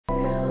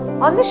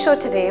On the show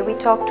today, we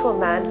talk to a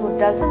man who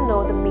doesn't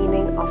know the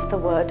meaning of the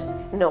word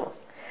no.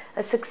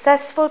 A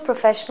successful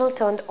professional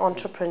turned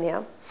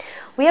entrepreneur.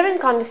 We are in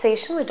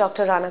conversation with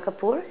Dr. Rana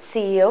Kapoor,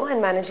 CEO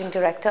and Managing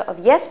Director of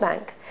Yes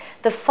Bank,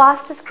 the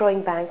fastest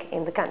growing bank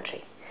in the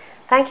country.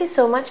 Thank you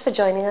so much for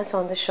joining us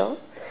on the show.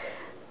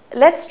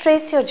 Let's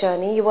trace your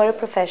journey. You were a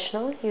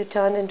professional, you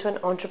turned into an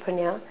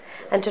entrepreneur,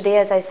 and today,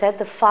 as I said,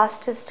 the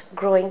fastest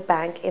growing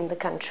bank in the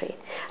country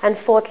and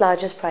fourth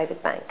largest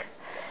private bank.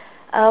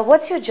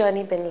 What's your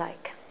journey been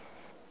like?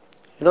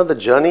 You know, the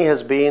journey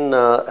has been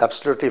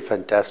absolutely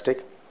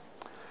fantastic.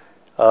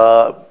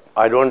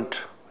 I don't,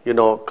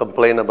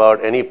 complain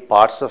about any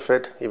parts of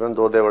it, even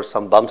though there were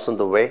some bumps on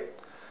the way.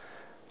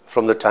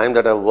 From the time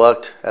that I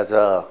worked as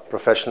a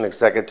professional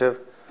executive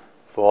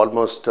for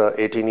almost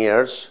 18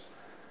 years,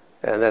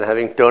 and then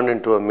having turned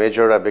into a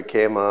major, I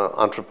became an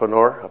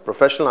entrepreneur, a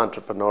professional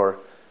entrepreneur,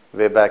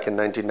 way back in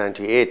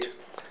 1998.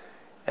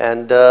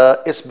 And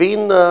it's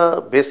been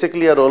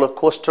basically a roller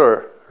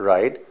coaster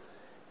ride.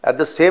 At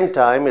the same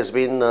time, it's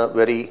been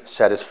very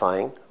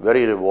satisfying,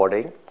 very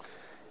rewarding.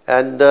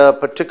 And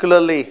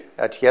particularly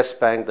at Yes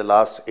Bank, the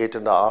last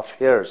 8.5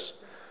 years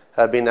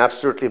have been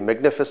absolutely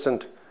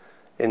magnificent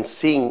in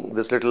seeing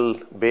this little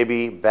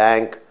baby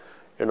bank,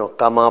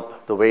 come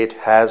up the way it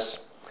has,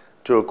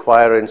 to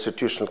acquire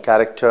institutional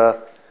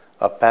character,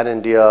 a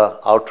pan-India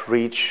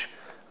outreach,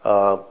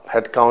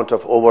 headcount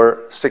of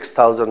over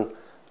 6,000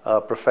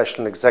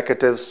 professional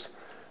executives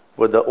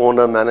with the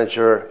owner,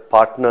 manager,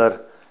 partner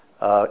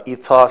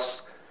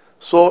ethos.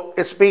 So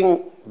it's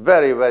been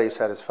very, very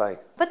satisfying.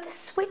 But the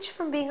switch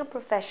from being a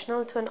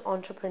professional to an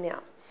entrepreneur,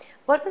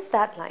 what was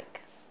that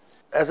like?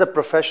 As a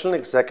professional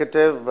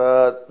executive,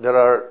 there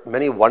are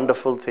many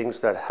wonderful things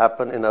that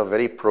happen in a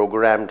very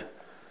programmed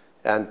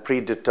and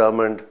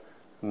predetermined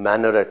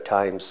manner at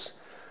times.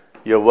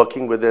 You're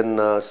working within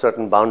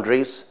certain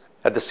boundaries.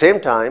 At the same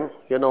time,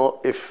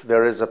 if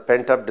there is a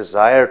pent-up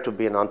desire to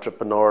be an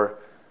entrepreneur,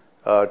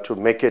 to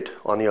make it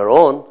on your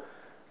own,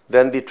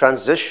 then the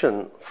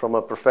transition from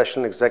a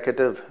professional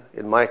executive,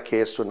 in my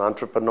case, to an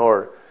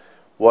entrepreneur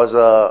was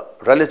a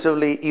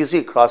relatively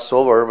easy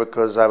crossover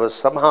because I was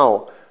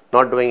somehow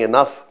not doing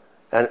enough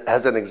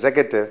as an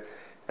executive,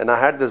 and I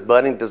had this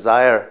burning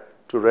desire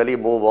to really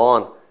move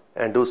on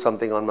and do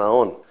something on my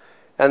own.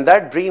 And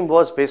that dream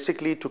was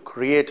basically to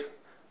create,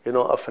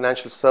 a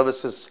financial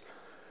services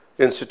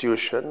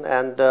institution,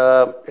 and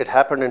it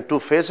happened in two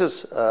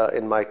phases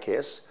in my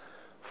case.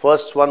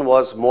 First one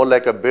was more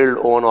like a build,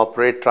 own,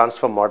 operate,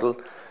 transfer model,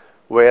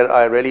 where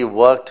I really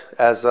worked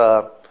as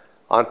an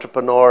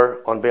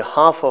entrepreneur on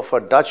behalf of a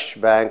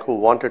Dutch bank who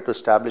wanted to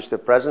establish their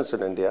presence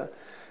in India,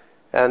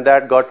 and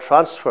that got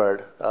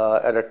transferred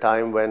at a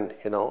time when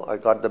I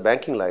got the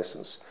banking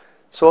license.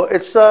 So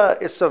it's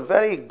a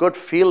very good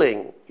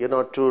feeling,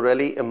 to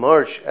really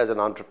emerge as an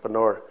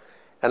entrepreneur.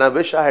 And I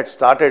wish I had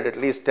started at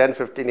least 10,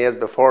 15 years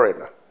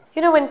before.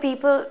 When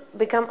people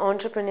become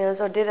entrepreneurs,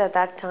 or did at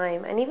that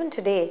time, and even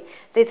today,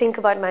 they think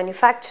about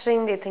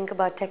manufacturing, they think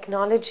about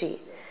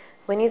technology.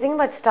 When you think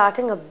about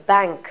starting a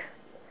bank,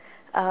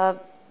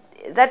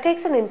 that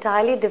takes an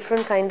entirely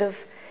different kind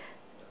of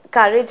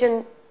courage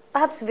and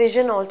perhaps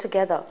vision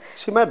altogether.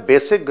 See, my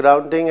basic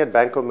grounding at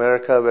Bank of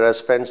America, where I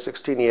spent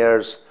 16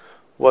 years,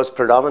 was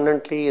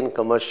predominantly in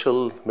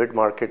commercial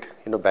mid-market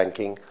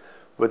banking,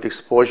 with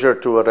exposure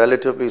to a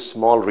relatively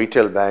small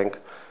retail bank.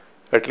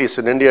 At least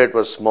in India it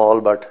was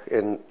small, but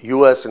in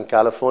US and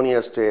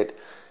California state,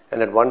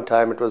 and at one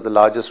time it was the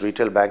largest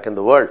retail bank in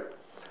the world.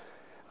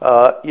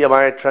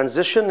 My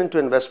transition into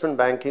investment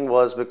banking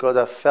was because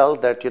I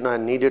felt that I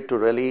needed to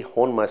really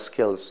hone my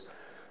skills,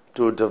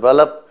 to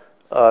develop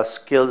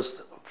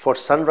skills for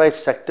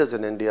sunrise sectors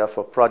in India,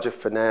 for project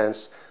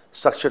finance,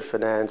 structured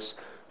finance,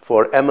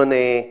 for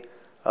M&A,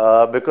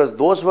 because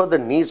those were the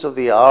needs of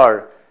the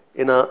hour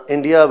in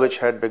India which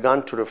had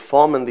begun to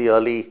reform in the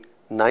early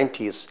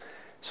 90s.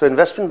 So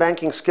investment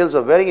banking skills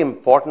are very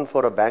important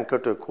for a banker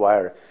to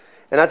acquire.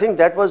 And I think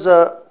that was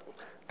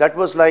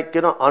like,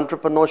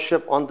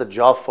 entrepreneurship on the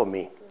job for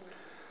me.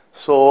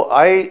 So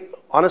I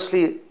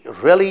honestly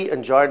really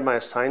enjoyed my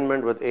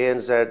assignment with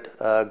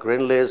ANZ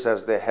Grindlays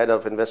as the head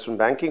of investment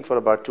banking for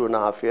about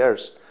 2.5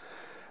 years.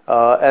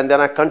 And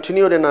then I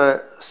continued in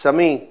a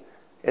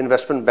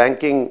semi-investment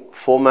banking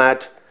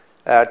format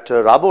at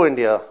Rabo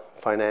India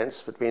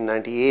Finance between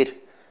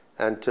 98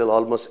 until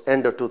almost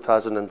end of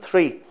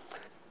 2003.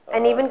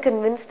 And even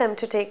convinced them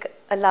to take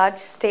a large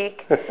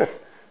stake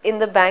in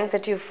the bank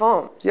that you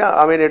formed. Yeah,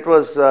 I mean, it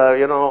was,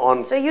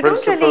 on So you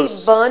don't really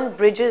burn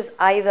bridges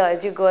either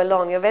as you go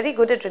along. You're very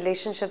good at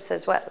relationships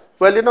as well.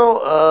 Well,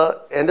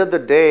 end of the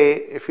day,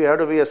 if you have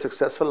to be a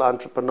successful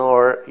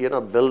entrepreneur,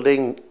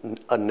 building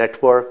a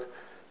network,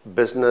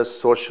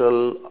 business,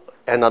 social,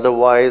 and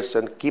otherwise,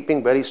 and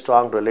keeping very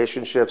strong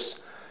relationships,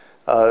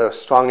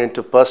 strong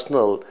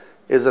interpersonal,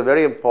 is a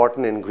very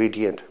important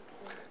ingredient.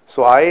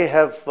 So I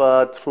have,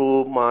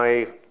 through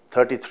my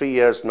 33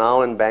 years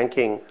now in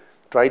banking,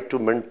 tried to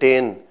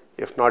maintain,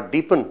 if not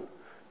deepen,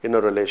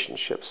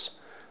 relationships.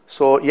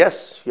 So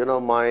yes,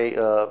 my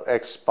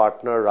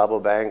ex-partner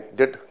Rabobank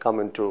did come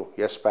into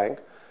Yes Bank.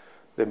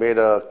 They made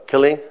a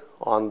killing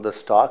on the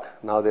stock.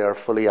 Now they are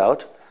fully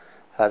out,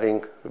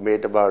 having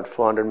made about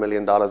 $400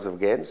 million of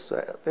gains.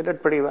 So they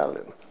did pretty well.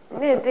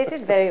 They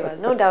did very well,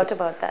 no doubt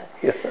about that.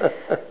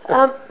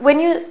 When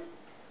you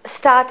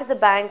started the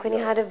bank, when you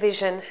had a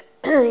vision,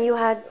 you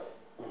had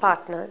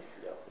partners,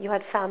 you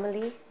had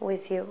family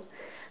with you,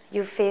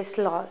 you faced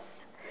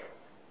loss.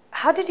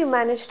 How did you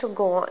manage to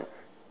go on?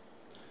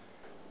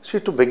 See,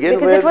 to begin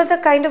because with, it was a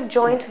kind of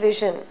joint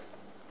vision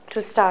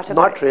to start a bank.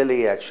 Not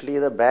really, actually.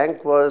 The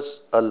bank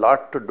was a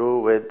lot to do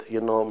with,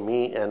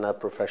 me and a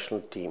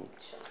professional team.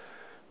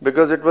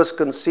 Because it was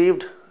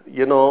conceived,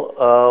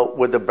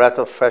 with the breath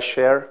of fresh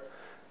air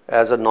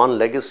as a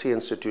non-legacy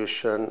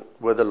institution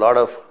with a lot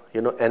of,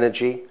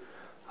 energy,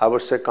 I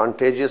would say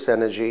contagious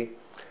energy,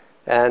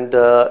 and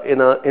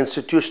in an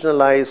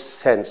institutionalized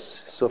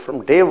sense. So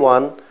from day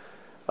one,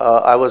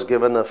 I was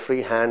given a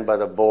free hand by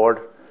the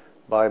board,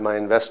 by my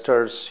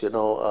investors,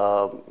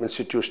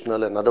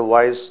 institutional and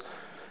otherwise,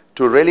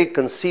 to really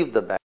conceive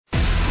the bank.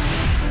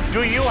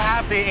 Do you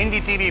have the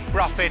NDTV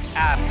Profit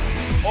app?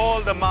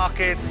 All the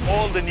markets,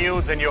 all the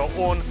news and your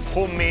own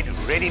homemade,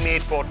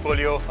 ready-made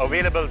portfolio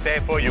available there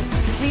for you.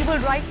 We will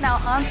right now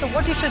answer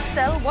what you should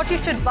sell, what you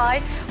should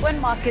buy when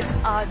markets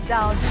are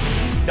down.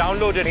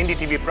 Download at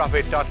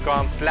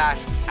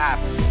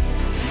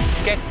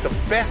ndtvprofit.com/apps. Get the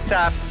best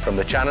app from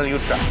the channel you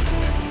trust.